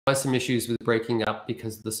was some issues with breaking up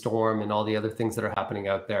because of the storm and all the other things that are happening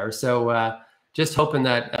out there. So just hoping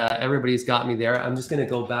that everybody's got me there. I'm just going to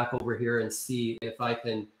go back over here and see if I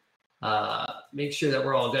can make sure that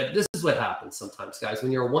we're all good. This is what happens sometimes, guys.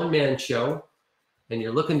 When you're a one-man show and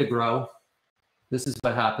you're looking to grow, this is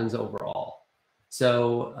what happens overall.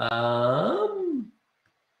 So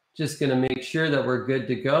just going to make sure that we're good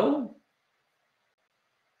to go.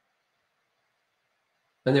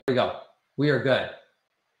 And there we go. We are good.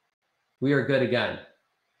 We are good again.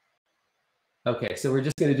 Okay, so we're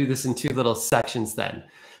just going to do this in two little sections then.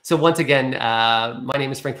 So once again, my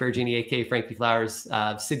name is Frank Ferragini, aka Frankie Flowers,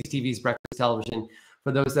 City TV's Breakfast Television.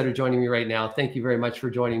 For those that are joining me right now, thank you very much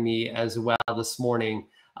for joining me as well this morning.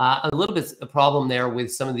 A little bit of a problem there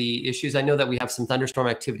with some of the issues. I know that we have some thunderstorm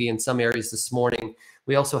activity in some areas this morning.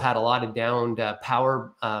 We also had a lot of downed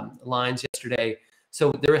power lines yesterday.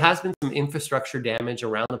 So there has been some infrastructure damage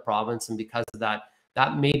around the province, and because of that,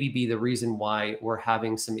 that maybe be the reason why we're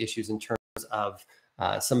having some issues in terms of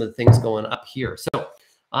some of the things going up here. So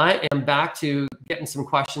I am back to getting some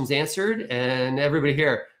questions answered, and everybody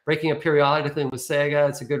here breaking up periodically with Saga.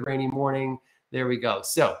 It's a good rainy morning. There we go.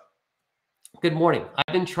 So good morning.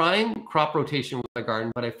 I've been trying crop rotation with my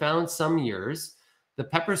garden, but I found some years the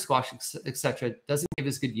pepper, squash, etc. doesn't give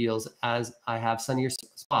as good yields as I have sunnier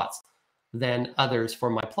spots than others for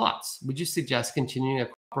my plots. Would you suggest continuing a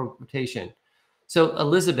crop rotation? So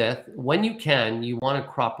Elizabeth, when you can, you want to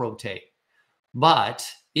crop rotate. But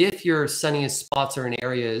if your sunniest spots are in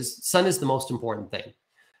areas, sun is the most important thing.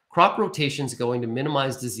 Crop rotation is going to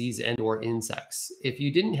minimize disease and or insects. If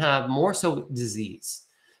you didn't have more so disease.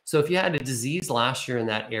 So if you had a disease last year in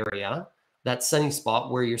that area, that sunny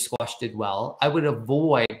spot where your squash did well, I would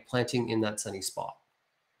avoid planting in that sunny spot.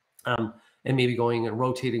 And maybe going and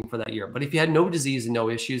rotating for that year. But if you had no disease and no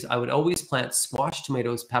issues, I would always plant squash,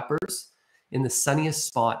 tomatoes, peppers in the sunniest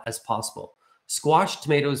spot as possible. Squash,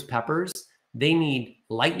 tomatoes, peppers, they need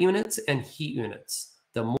light units and heat units.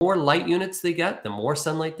 The more light units they get, the more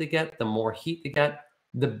sunlight they get, the more heat they get,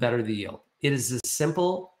 the better the yield. It is as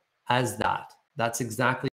simple as that. That's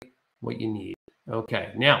exactly what you need.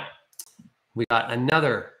 Okay, now we got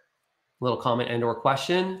another little comment and or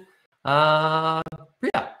question. Yeah,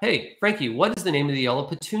 hey, Frankie, what is the name of the yellow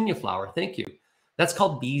petunia flower? Thank you. That's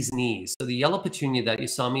called bee's knees. So the yellow petunia that you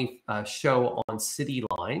saw me show on City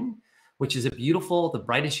Line, which is a beautiful, the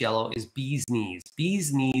brightest yellow, is bee's knees.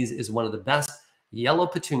 Bee's knees is one of the best yellow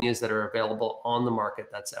petunias that are available on the market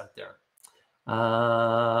that's out there.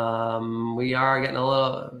 We are getting a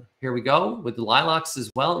little, here we go, with the lilacs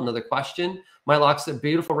as well. Another question. My lilacs are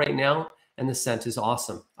beautiful right now, and the scent is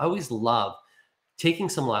awesome. I always love taking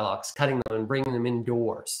some lilacs, cutting them, and bringing them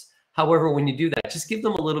indoors. However, when you do that, just give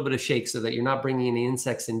them a little bit of shake so that you're not bringing any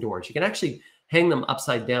insects indoors. You can actually hang them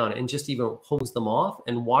upside down and just even hose them off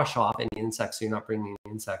and wash off any insects so you're not bringing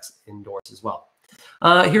insects indoors as well.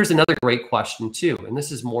 Here's another great question too, and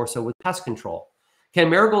this is more so with pest control. Can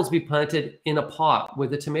marigolds be planted in a pot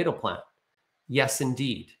with a tomato plant? Yes,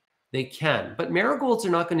 indeed, they can. But marigolds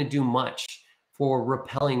are not going to do much for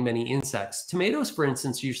repelling many insects. Tomatoes, for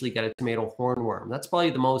instance, usually get a tomato hornworm. That's probably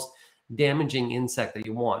the most damaging insect that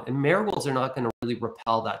you want. And marigolds are not going to really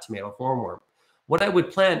repel that tomato hornworm. What I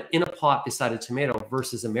would plant in a pot beside a tomato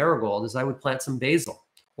versus a marigold is I would plant some basil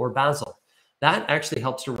or basil. That actually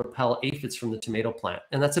helps to repel aphids from the tomato plant.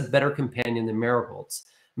 And that's a better companion than marigolds.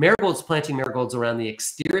 Marigolds, planting marigolds around the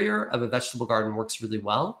exterior of a vegetable garden works really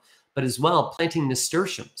well. But as well, planting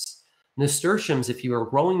nasturtiums. Nasturtiums, if you are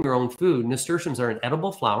growing your own food, nasturtiums are an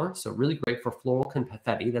edible flower, so really great for floral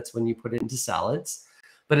confetti. That's when you put it into salads.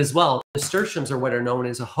 But as well, nasturtiums are what are known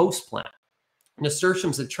as a host plant.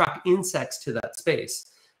 Nasturtiums attract insects to that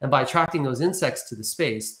space. And by attracting those insects to the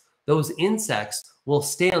space, those insects will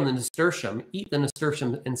stay on the nasturtium, eat the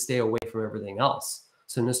nasturtium, and stay away from everything else.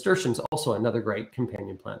 So nasturtium is also another great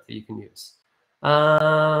companion plant that you can use.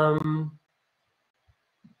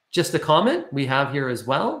 Just a comment we have here as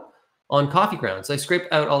well. On coffee grounds, I scrape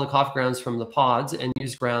out all the coffee grounds from the pods and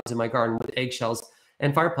use grounds in my garden with eggshells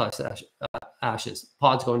and fireplace ashes.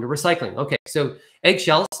 Pods go into recycling. Okay, so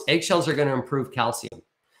eggshells are going to improve calcium.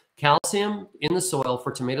 Calcium in the soil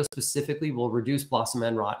for tomatoes specifically will reduce blossom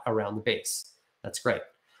end rot around the base. That's great.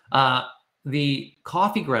 The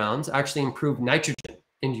coffee grounds actually improve nitrogen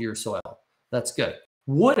into your soil. That's good.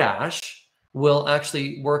 Wood ash will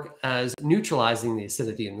actually work as neutralizing the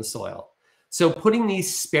acidity in the soil. So putting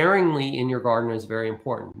these sparingly in your garden is very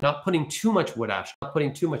important. Not putting too much wood ash, not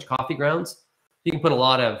putting too much coffee grounds. You can put a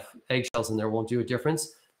lot of eggshells in there, won't do a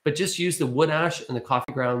difference. But just use the wood ash and the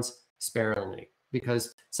coffee grounds sparingly,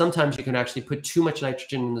 because sometimes you can actually put too much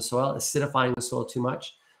nitrogen in the soil, acidifying the soil too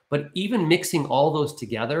much. But even mixing all those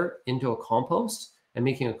together into a compost and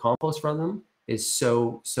making a compost from them is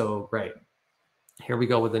so, so great. Here we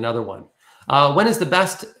go with another one. Where is the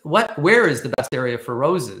best area for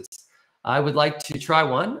roses? I would like to try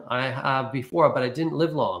one. I have before, but I didn't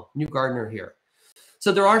live long. New gardener here.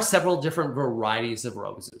 So there are several different varieties of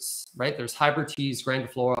roses, right? There's hybrid teas,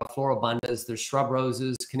 grandiflora, floribundas. There's shrub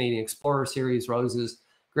roses, Canadian Explorer Series roses,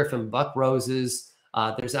 Griffin Buck roses.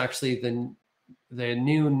 There's actually the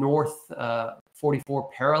new North 44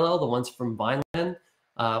 Parallel, the ones from Vineland,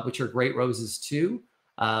 which are great roses too.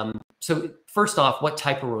 So first off, what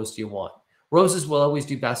type of rose do you want? Roses will always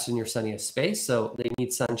do best in your sunniest space, so they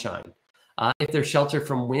need sunshine. If they're sheltered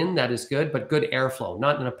from wind, that is good, but good airflow,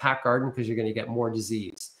 not in a packed garden because you're going to get more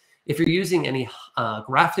disease. If you're using any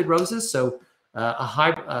grafted roses, so a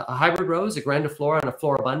hybrid rose, a grandiflora, and a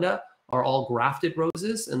floribunda are all grafted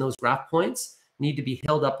roses, and those graft points need to be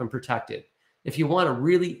held up and protected. If you want a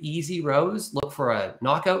really easy rose, look for a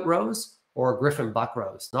knockout rose or a Griffin Buck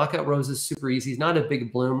rose. Knockout rose is super easy. It's not a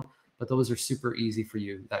big bloom, but those are super easy for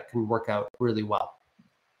you. That can work out really well.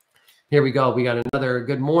 Here we go. We got another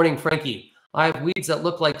good morning, Frankie. I have weeds that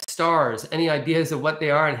look like stars. Any ideas of what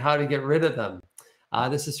they are and how to get rid of them?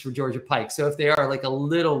 This is for Georgia Pike. So if they are like a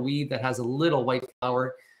little weed that has a little white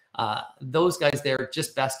flower, those guys, they're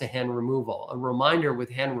just best to hand removal. A reminder with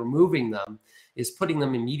hand removing them is putting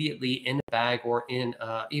them immediately in a bag or in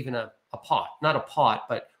even a pot, not a pot,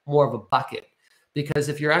 but more of a bucket. Because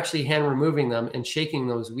if you're actually hand removing them and shaking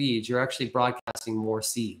those weeds, you're actually broadcasting more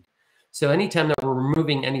seed. So anytime that we're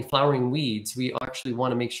removing any flowering weeds, we actually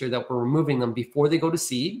want to make sure that we're removing them before they go to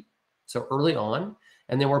seed, so early on,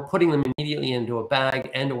 and then we're putting them immediately into a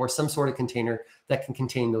bag and or some sort of container that can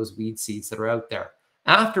contain those weed seeds that are out there.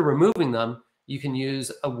 After removing them, you can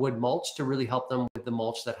use a wood mulch to really help them with the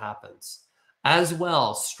mulch that happens. As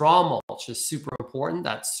well, straw mulch is super important.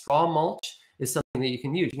 That straw mulch is something that you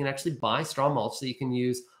can use. You can actually buy straw mulch that you can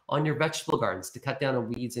use on your vegetable gardens to cut down on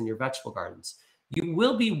weeds in your vegetable gardens. You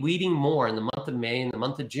will be weeding more in the month of May and the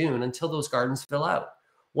month of June until those gardens fill out.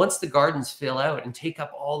 Once the gardens fill out and take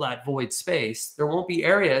up all that void space, there won't be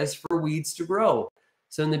areas for weeds to grow.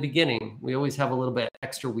 So in the beginning, we always have a little bit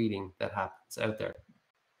extra weeding that happens out there.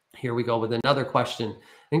 Here we go with another question.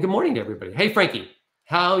 And good morning to everybody. Hey, Frankie,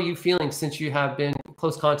 how are you feeling since you have been in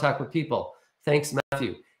close contact with people? Thanks,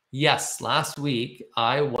 Matthew. Yes, last week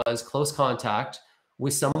I was close contact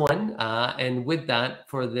with someone, and with that,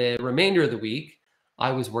 for the remainder of the week, I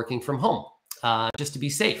was working from home just to be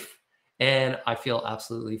safe, and I feel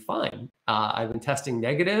absolutely fine. I've been testing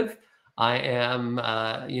negative. I am,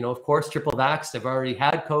 of course, triple vaxxed. I've already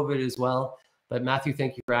had COVID as well. But Matthew,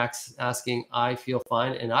 thank you for asking. I feel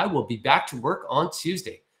fine, and I will be back to work on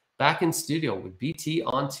Tuesday, back in studio with BT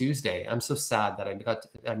on Tuesday. I'm so sad that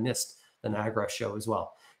I missed the Niagara show as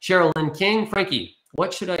well. Cheryl Lynn King, Frankie,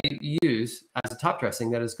 what should I use as a top dressing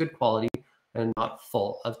that is good quality and not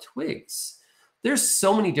full of twigs? There's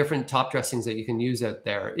so many different top dressings that you can use out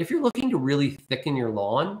there. If you're looking to really thicken your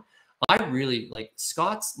lawn, I really like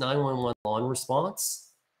Scott's 911 lawn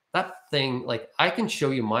response. That thing, like I can show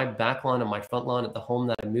you my back lawn and my front lawn at the home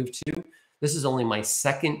that I moved to. This is only my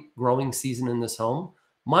second growing season in this home.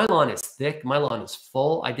 My lawn is thick. My lawn is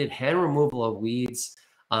full. I did hand removal of weeds.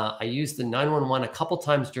 I used the 911 a couple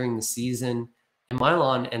times during the season. And my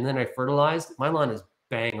lawn, and then I fertilized. My lawn is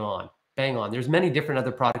bang on, bang on. There's many different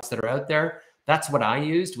other products that are out there. That's what I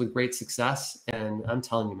used with great success. And I'm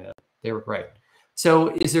telling you, man, they were great. So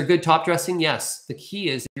is there good top dressing? Yes. The key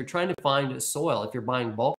is if you're trying to find a soil, if you're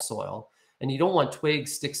buying bulk soil and you don't want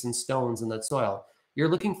twigs, sticks, and stones in that soil, you're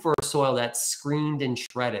looking for a soil that's screened and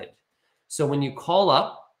shredded. So when you call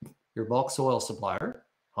up your bulk soil supplier,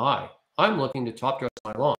 hi, I'm looking to top dress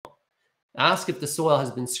my lawn. Ask if the soil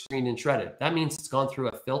has been screened and shredded. That means it's gone through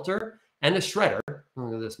a filter and a shredder.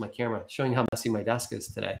 Look at this, my camera, showing how messy my desk is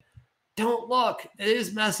today. Don't look, it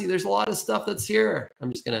is messy. There's a lot of stuff that's here.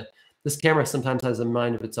 This camera sometimes has a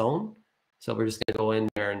mind of its own. So we're just gonna go in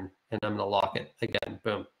there and I'm gonna lock it again,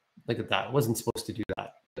 boom. Look at that, it wasn't supposed to do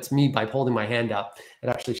that. It's me by holding my hand up. It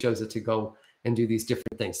actually shows it to go and do these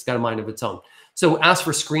different things. It's got a mind of its own. So ask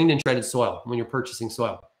for screened and shredded soil when you're purchasing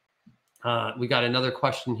soil. We got another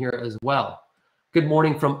question here as well. Good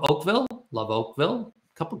morning from Oakville. Love Oakville.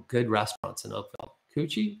 A couple good restaurants in Oakville.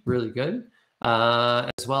 Coochie, really good.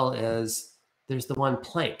 As well as there's the one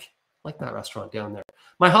Plank. I like that restaurant down there.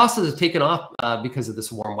 My hostas have taken off because of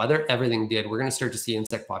this warm weather. Everything did. We're going to start to see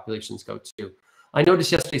insect populations go too. I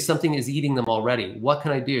noticed yesterday something is eating them already. What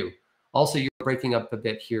can I do? Also, you're breaking up a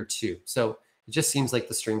bit here too. So it just seems like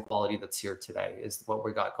the stream quality that's here today is what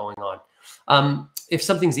we got going on. If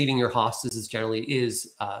something's eating your hostas, is generally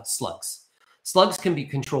slugs. Slugs can be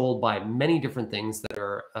controlled by many different things that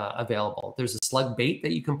are available. There's a slug bait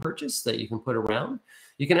that you can purchase that you can put around.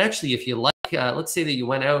 You can actually, if you like, let's say that you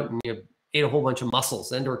went out and you ate a whole bunch of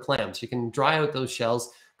mussels and or clams, you can dry out those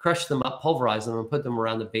shells, crush them up, pulverize them, and put them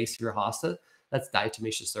around the base of your hosta. That's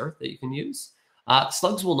diatomaceous earth that you can use.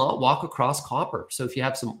 Slugs will not walk across copper. So if you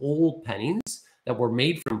have some old pennies that were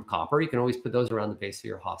made from copper, you can always put those around the base of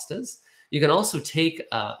your hostas. You can also take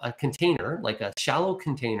a container, like a shallow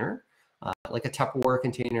container, like a Tupperware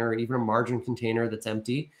container, or even a margarine container that's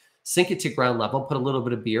empty, sink it to ground level, put a little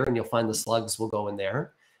bit of beer, and you'll find the slugs will go in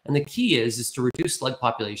there. And the key is to reduce slug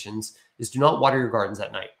populations is do not water your gardens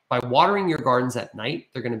at night. By watering your gardens at night,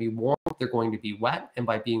 they're going to be warm, they're going to be wet. And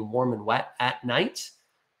by being warm and wet at night,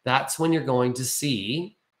 that's when you're going to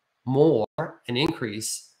see an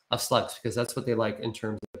increase of slugs, because that's what they like in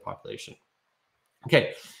terms of the population.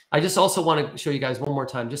 Okay, I just also want to show you guys one more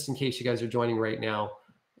time, just in case you guys are joining right now.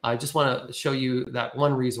 I just want to show you that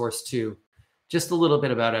one resource too, just a little bit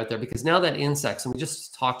about out there, because now that insects, and we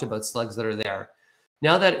just talked about slugs that are there,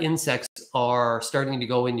 now that insects are starting to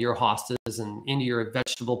go into your hostas and into your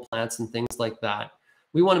vegetable plants and things like that,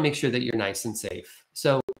 we want to make sure that you're nice and safe.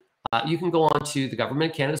 So you can go on to the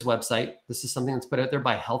Government of Canada's website. This is something that's put out there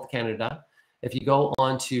by Health Canada. If you go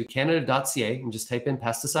on to canada.ca and just type in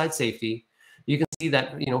pesticide safety, you can see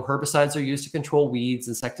that herbicides are used to control weeds,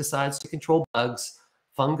 insecticides to control bugs,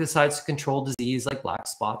 fungicides to control disease like black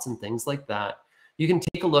spots and things like that. You can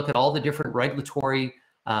take a look at all the different regulatory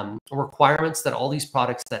requirements that all these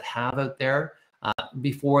products that have out there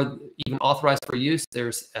before even authorized for use.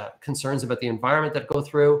 There's concerns about the environment that go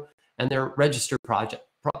through, and they're registered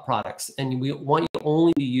products. And we want you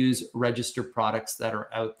only to use registered products that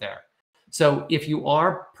are out there. So if you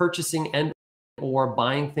are purchasing and or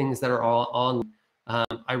buying things that are all on,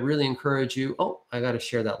 I really encourage you. Oh, I got to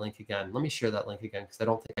share that link again. Let me share that link again, because I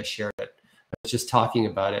don't think I shared it. I was just talking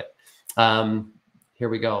about it. Here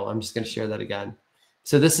we go. I'm just going to share that again.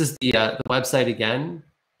 So this is the website again.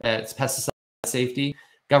 It's pesticide safety,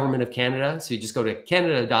 Government of Canada. So you just go to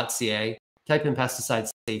canada.ca, type in pesticide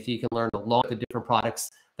safety. You can learn a lot of the different products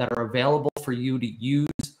that are available for you to use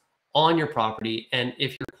on your property. And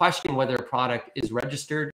if you're questioning whether a product is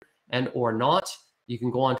registered and or not, you can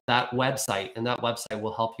go onto that website, and that website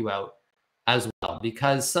will help you out as well.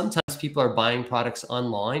 Because sometimes people are buying products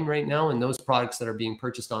online right now, and those products that are being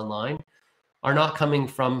purchased online are not coming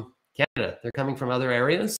from Canada. They're coming from other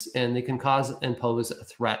areas, and they can cause and pose a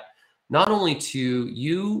threat, not only to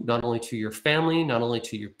you, not only to your family, not only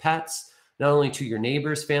to your pets, not only to your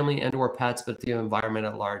neighbor's family and or pets, but the environment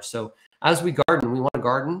at large. So as we garden, we want to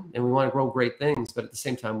garden and we want to grow great things, but at the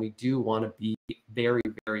same time, we do want to be very,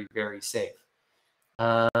 very, very safe.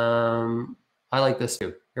 I like this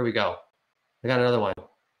too. Here we go. I got another one.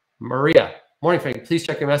 Maria, morning, Frank. Please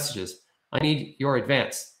check your messages. I need your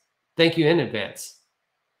advance. Thank you in advance.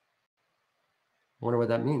 I wonder what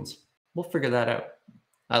that means. We'll figure that out.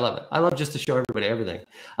 I love it. I love just to show everybody everything.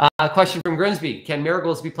 A question from Grimsby. Can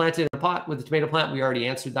marigolds be planted in a pot with a tomato plant? We already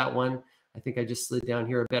answered that one. I think I just slid down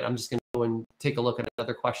here a bit. I'm just going to go and take a look at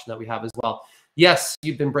another question that we have as well. Yes,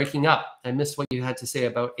 you've been breaking up. I missed what you had to say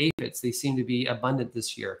about aphids. They seem to be abundant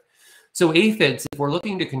this year. So aphids, if we're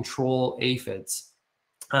looking to control aphids,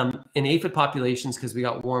 in aphid populations, because we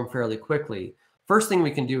got warm fairly quickly, first thing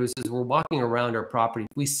we can do is we're walking around our property.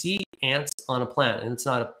 If we see ants on a plant, and it's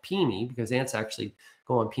not a peony, because ants actually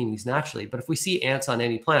go on peonies naturally, but if we see ants on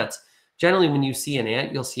any plants, generally when you see an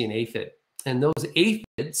ant, you'll see an aphid. And those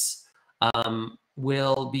aphids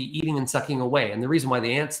will be eating and sucking away. And the reason why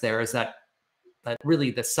the ant's there is that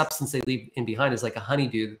really the substance they leave in behind is like a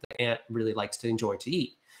honeydew that the ant really likes to enjoy to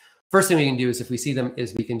eat. First thing we can do is if we see them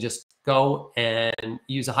is we can just go and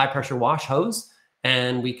use a high pressure wash hose,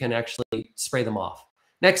 and we can actually spray them off.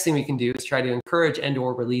 Next thing we can do is try to encourage and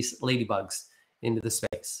or release ladybugs into the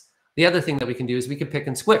space. The other thing that we can do is we can pick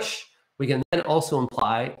and squish. We can then also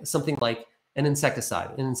apply something like an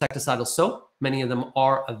insecticide, an insecticidal soap. Many of them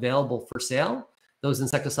are available for sale. Those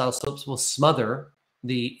insecticidal soaps will smother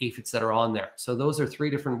the aphids that are on there. So those are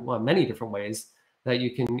many different ways that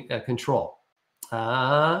you can control.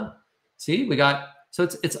 See, we got, so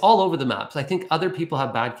it's all over the maps. I think other people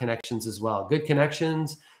have bad connections as well, good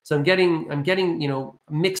connections. So I'm getting,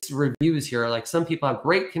 mixed reviews here. Like some people have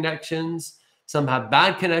great connections, some have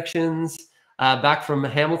bad connections. Back from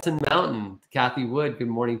Hamilton Mountain, Kathy Wood, good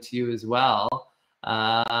morning to you as well.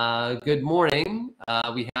 Good morning.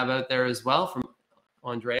 We have out there as well from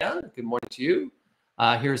Andrea. Good morning to you.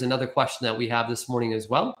 Here's another question that we have this morning as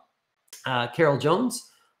well. Carol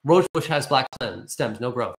Jones, rosebush has black stems,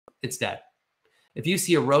 no growth. It's dead. If you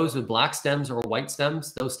see a rose with black stems or white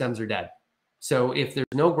stems, those stems are dead. So if there's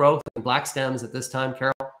no growth in black stems at this time,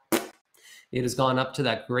 Carol, it has gone up to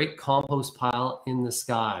that great compost pile in the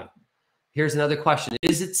sky. Here's another question.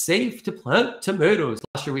 Is it safe to plant tomatoes?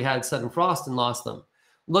 Last year we had sudden frost and lost them.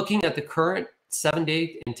 Looking at the current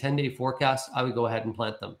 7-day and 10-day forecast, I would go ahead and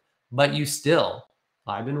plant them. But you still,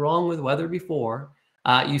 I've been wrong with weather before,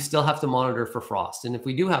 you still have to monitor for frost. And if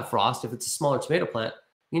we do have frost, if it's a smaller tomato plant,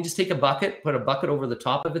 you can just take a bucket, put a bucket over the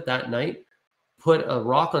top of it that night, put a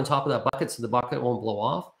rock on top of that bucket so the bucket won't blow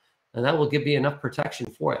off, and that will give you enough protection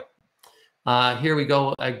for it. Here we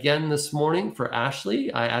go again this morning for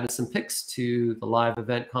Ashley. I added some pics to the live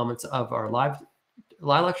event comments of our live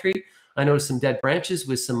lilac tree. I noticed some dead branches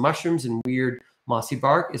with some mushrooms and weird mossy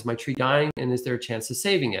bark. Is my tree dying, and is there a chance of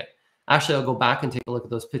saving it? Ashley, I'll go back and take a look at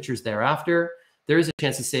those pictures thereafter. There is a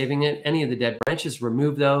chance of saving it. Any of the dead branches,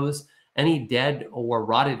 remove those. Any dead or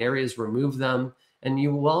rotted areas, remove them. And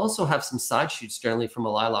you will also have some side shoots generally from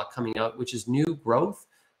a lilac coming out, which is new growth.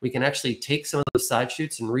 We can actually take some of those side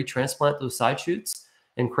shoots and retransplant those side shoots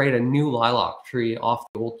and create a new lilac tree off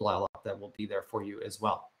the old lilac that will be there for you as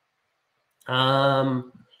well.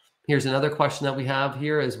 Here's another question that we have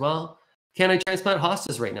here as well. Can I transplant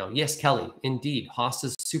hostas right now? Yes, Kelly, indeed.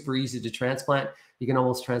 Hostas, super easy to transplant. You can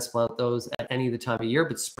almost transplant those at any of the time of year,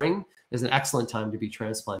 but spring is an excellent time to be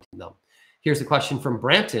transplanting them. Here's a question from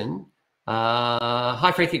Brampton.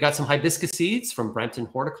 Hi, Frankie, got some hibiscus seeds from Brampton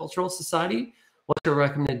Horticultural Society. What's your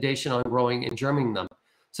recommendation on growing and germinating them?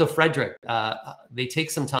 So Frederick, they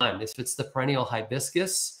take some time. If it's the perennial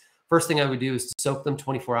hibiscus, first thing I would do is to soak them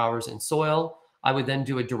 24 hours in soil. I would then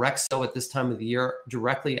do a direct sow at this time of the year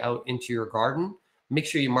directly out into your garden. Make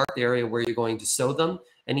sure you mark the area where you're going to sow them.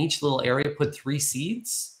 And each little area, put 3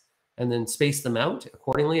 seeds and then space them out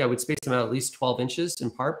accordingly. I would space them out at least 12 inches in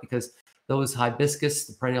part because those hibiscus,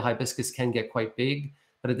 the perennial hibiscus, can get quite big.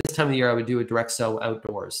 But at this time of the year, I would do a direct sow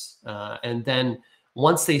outdoors. And then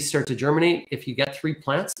once they start to germinate, if you get 3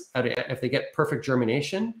 plants, if they get perfect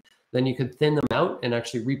germination, then you could thin them out and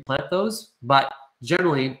actually replant those. But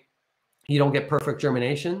generally, you don't get perfect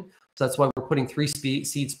germination. So that's why we're putting 3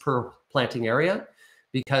 seeds per planting area,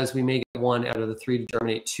 because we may get 1 out of the 3 to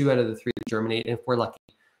germinate, 2 out of the 3 to germinate, and if we're lucky,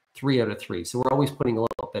 3 out of 3. So we're always putting a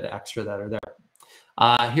little bit extra that are there.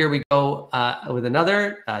 Here we go with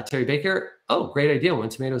another, Terry Baker. Oh, great idea. When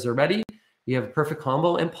tomatoes are ready, you have a perfect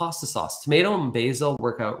combo and pasta sauce. Tomato and basil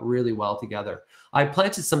work out really well together. I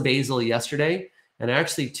planted some basil yesterday, and I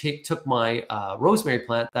actually took my rosemary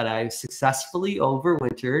plant that I successfully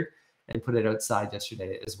overwintered and put it outside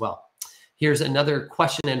yesterday as well. Here's another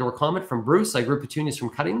question and or comment from Bruce. I grew petunias from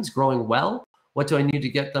cuttings, growing well. What do I need to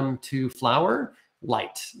get them to flower?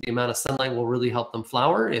 Light. The amount of sunlight will really help them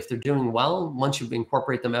flower. If they're doing well, once you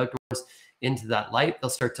incorporate them outdoors into that light, they'll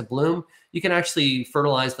start to bloom. You can actually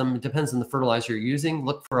fertilize them. It depends on the fertilizer you're using.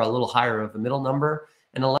 Look for a little higher of a middle number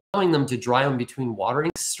and allowing them to dry in between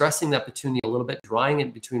watering, stressing that petunia a little bit, drying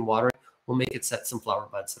it between watering will make it set some flower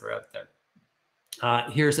buds that are out there.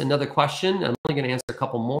 Here's another question. I'm only going to answer a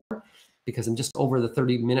couple more because I'm just over the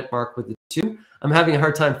 30-minute mark with the 2. I'm having a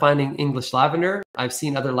hard time finding English lavender. I've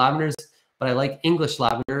seen other lavenders, but I like English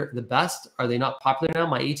lavender the best. Are they not popular now?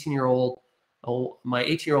 My 18-year-old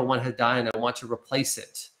one had died, and I want to replace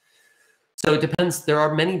it. So it depends. There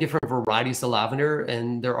are many different varieties of lavender,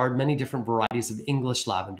 and there are many different varieties of English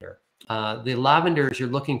lavender. The lavenders you're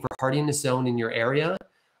looking for hardiness zone in your area.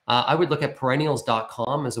 I would look at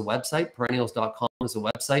perennials.com as a website. Perennials.com is a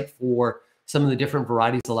website for some of the different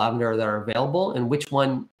varieties of lavender that are available and which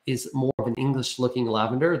one is more of an English-looking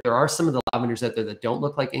lavender. There are some of the lavenders out there that don't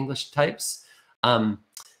look like English types,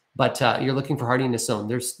 but you're looking for hardiness zone.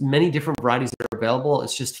 There's many different varieties that are available.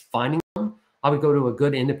 It's just finding them. I would go to a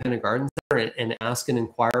good independent garden center and ask and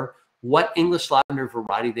inquire what English lavender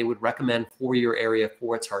variety they would recommend for your area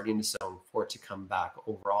for its hardiness zone for it to come back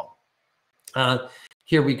overall.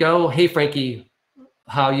 Here we go. Hey, Frankie,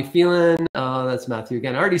 how you feeling? That's Matthew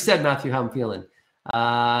again. I already said, Matthew, how I'm feeling.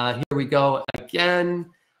 Here we go again.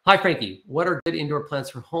 Hi, Frankie. What are good indoor plants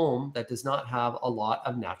for home that does not have a lot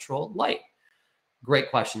of natural light? Great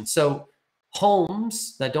question. So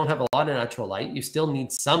homes that don't have a lot of natural light, you still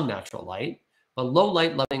need some natural light, but low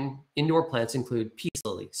light loving indoor plants include peace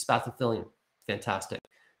lily, spathiphyllum, fantastic.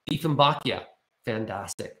 Dieffenbachia,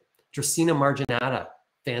 fantastic. Dracaena marginata,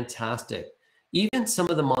 fantastic. Even some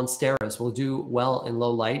of the monsteras will do well in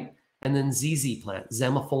low light, and then ZZ plant,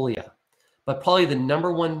 Zamifolia. But probably the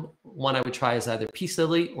number one I would try is either peace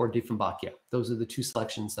lily or Dieffenbachia. Those are the 2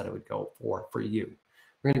 selections that I would go for you.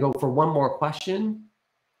 We're going to go for one more question.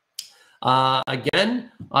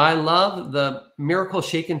 Again, I love the Miracle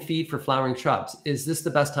Shake and Feed for flowering shrubs. Is this the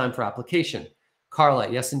best time for application? Carla,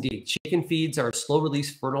 yes, indeed. Shake and feeds are a slow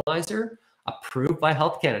release fertilizer. approved by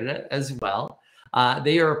Health Canada as well.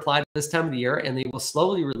 They are applied this time of the year, and they will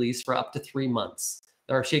slowly release for up to 3 months.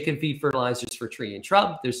 There are shake and feed fertilizers for tree and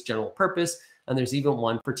shrub. There's general purpose, and there's even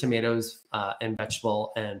one for tomatoes and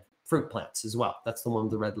vegetable and fruit plants as well. That's the one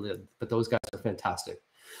with the red lid, but those guys are fantastic.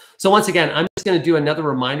 So once again, I'm just going to do another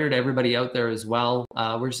reminder to everybody out there as well.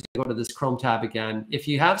 We're just going to go to this Chrome tab again. If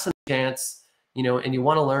you have some chance, you know, and you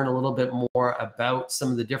want to learn a little bit more about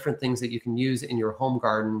some of the different things that you can use in your home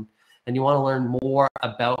garden, and you want to learn more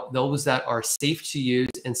about those that are safe to use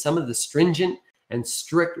and some of the stringent and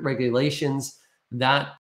strict regulations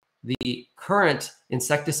that the current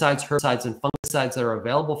insecticides, herbicides, and fungicides that are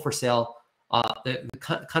available for sale, the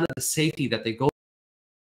kind of the safety that they go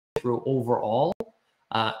through overall,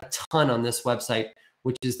 a ton on this website,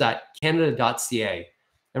 which is that canada.ca.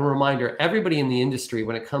 And a reminder, everybody in the industry,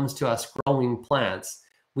 when it comes to us growing plants,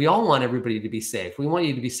 we all want everybody to be safe. We want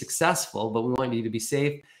you to be successful, but we want you to be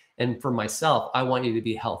safe. And for myself, I want you to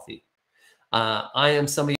be healthy. I am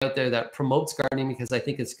somebody out there that promotes gardening because I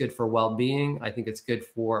think it's good for well-being. I think it's good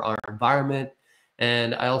for our environment.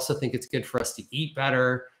 And I also think it's good for us to eat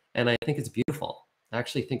better. And I think it's beautiful. I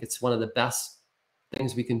actually think it's one of the best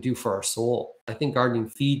things we can do for our soul. I think gardening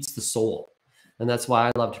feeds the soul. And that's why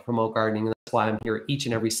I love to promote gardening. And that's why I'm here each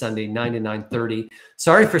and every Sunday, 9 to 9:30.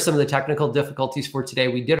 Sorry for some of the technical difficulties for today.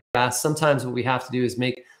 We did our best. Sometimes what we have to do is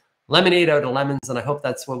make lemonade out of lemons. And I hope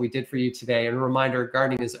that's what we did for you today. And a reminder,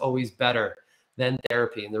 gardening is always better than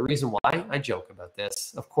therapy. And the reason why, I joke about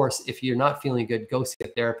this. Of course, if you're not feeling good, go see a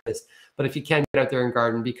therapist. But if you can, get out there and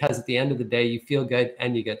garden, because at the end of the day, you feel good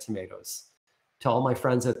and you get tomatoes. To all my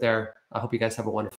friends out there, I hope you guys have a wonderful